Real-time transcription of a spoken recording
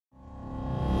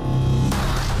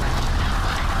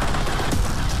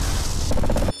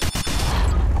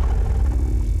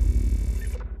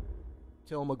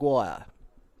Maguire.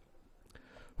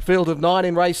 Field of 9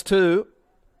 in race 2.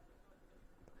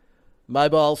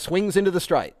 Mobile swings into the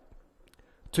straight.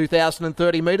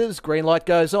 2,030 metres, green light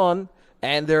goes on.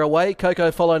 And they're away.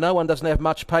 Coco Follow No One doesn't have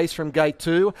much pace from gate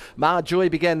 2. Marjoy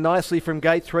began nicely from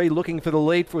gate 3, looking for the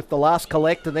lead with the last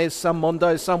collect. And there's some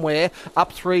Mondo somewhere.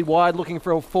 Up 3 wide, looking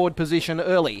for a forward position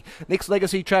early. Nick's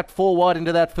Legacy trapped 4 wide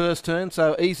into that first turn,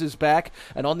 so eases back.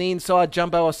 And on the inside,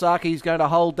 Jumbo Osaki is going to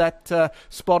hold that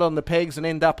spot on the pegs and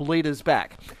end up leaders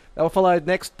back. They were followed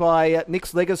next by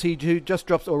Nick's Legacy, who just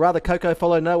drops, or rather Coco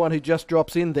Follow No One, who just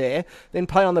drops in there. Then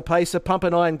Play on the Pacer, Pump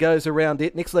and Iron goes around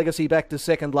it. Nick's Legacy back to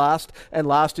second last, and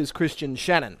last is Christian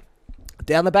Shannon.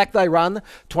 Down the back they run.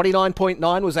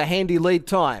 29.9 was a handy lead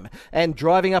time. And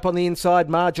driving up on the inside,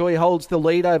 Marjoy holds the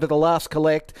lead over the last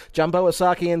collect. Jumbo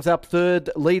Osaki ends up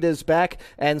third, leaders back.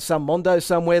 And some Mondo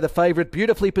somewhere, the favourite,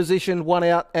 beautifully positioned, 1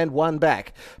 out and 1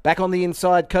 back. Back on the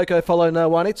inside, Coco Follow No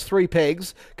One. It's 3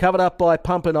 pegs, covered up by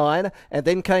Pump and Iron. And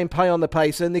then came Pay on the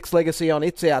Pacer. Nick's Legacy on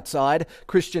its outside.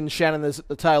 Christian Shannon is at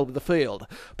the tail of the field.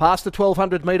 Past the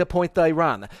 1,200 metre point they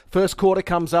run. First quarter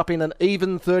comes up in an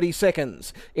even 30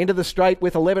 seconds. Into the straight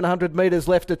with 1,100 metres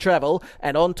left to travel,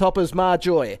 and on top is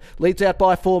Marjoy. Leads out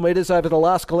by 4 metres over the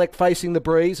last collect facing the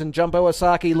breeze, and Jumbo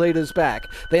Osaki leaders back.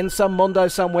 Then some Mondo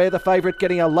somewhere, the favourite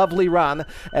getting a lovely run,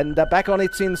 and back on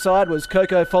its inside was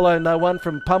Coco Follow No One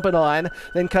from Pump and Iron.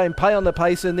 Then came Pay on the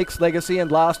Pacer, Nick's Legacy,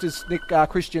 and last is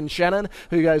Christian Shannon,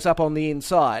 who goes up on the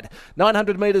inside.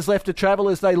 900 metres left to travel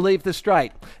as they leave the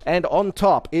straight, and on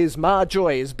top is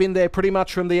Marjoy. Has been there pretty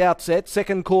much from the outset.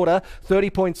 Second quarter,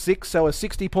 30.6, so a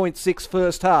 60.6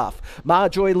 first half.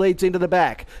 Marjoy leads into the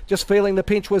back. Just feeling the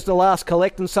pinch was the last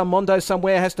collect, and some Mondo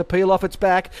somewhere has to peel off its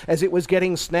back as it was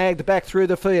getting snagged back through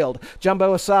the field.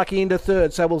 Jumbo Osaki into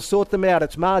third, so we'll sort them out.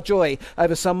 It's Marjoy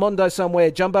over some Mondo somewhere.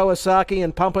 Jumbo Osaki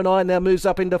and Pump and Iron now moves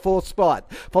up into fourth spot,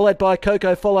 followed by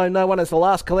Coco Follow No One as the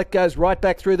last collect goes right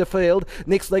back through the field.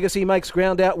 Nick's Legacy makes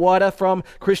ground out wider from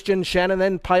Christian Shannon,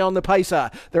 then Pay on the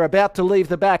Pacer. They're about to leave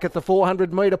the back at the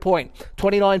 400 metre point.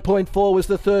 29.4 was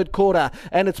the third quarter,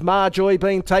 and it's Marjoy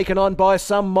being taken on by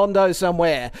some Mondo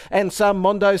somewhere. And some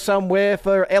Mondo somewhere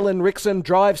for Ellen Rickson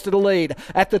drives to the lead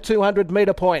at the 200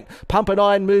 metre point. Pump and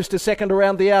Iron moves to second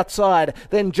around the outside.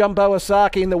 Then Jumbo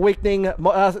Osaki in the weakening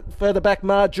further back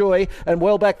Marjoy, and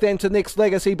well back then to Nick's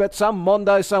Legacy, but some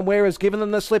Mondo somewhere has given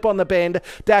them the slip on the bend.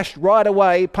 Dashed right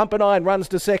away. Pump and Iron runs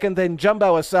to second, then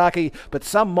Jumbo Osaki, but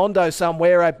some Mondo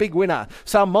somewhere, a big winner.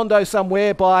 Some Mondo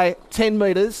somewhere by 10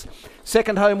 metres.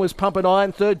 Second home was Pump and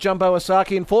Iron, third Jumbo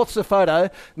Osaki, and fourth's a photo,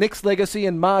 Nick's Legacy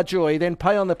and Marjoy, then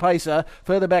Pay on the Pacer,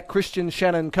 further back Christian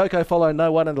Shannon, Coco Follow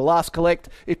No One, and the last collect,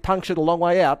 it punctured a long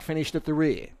way out, finished at the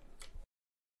rear.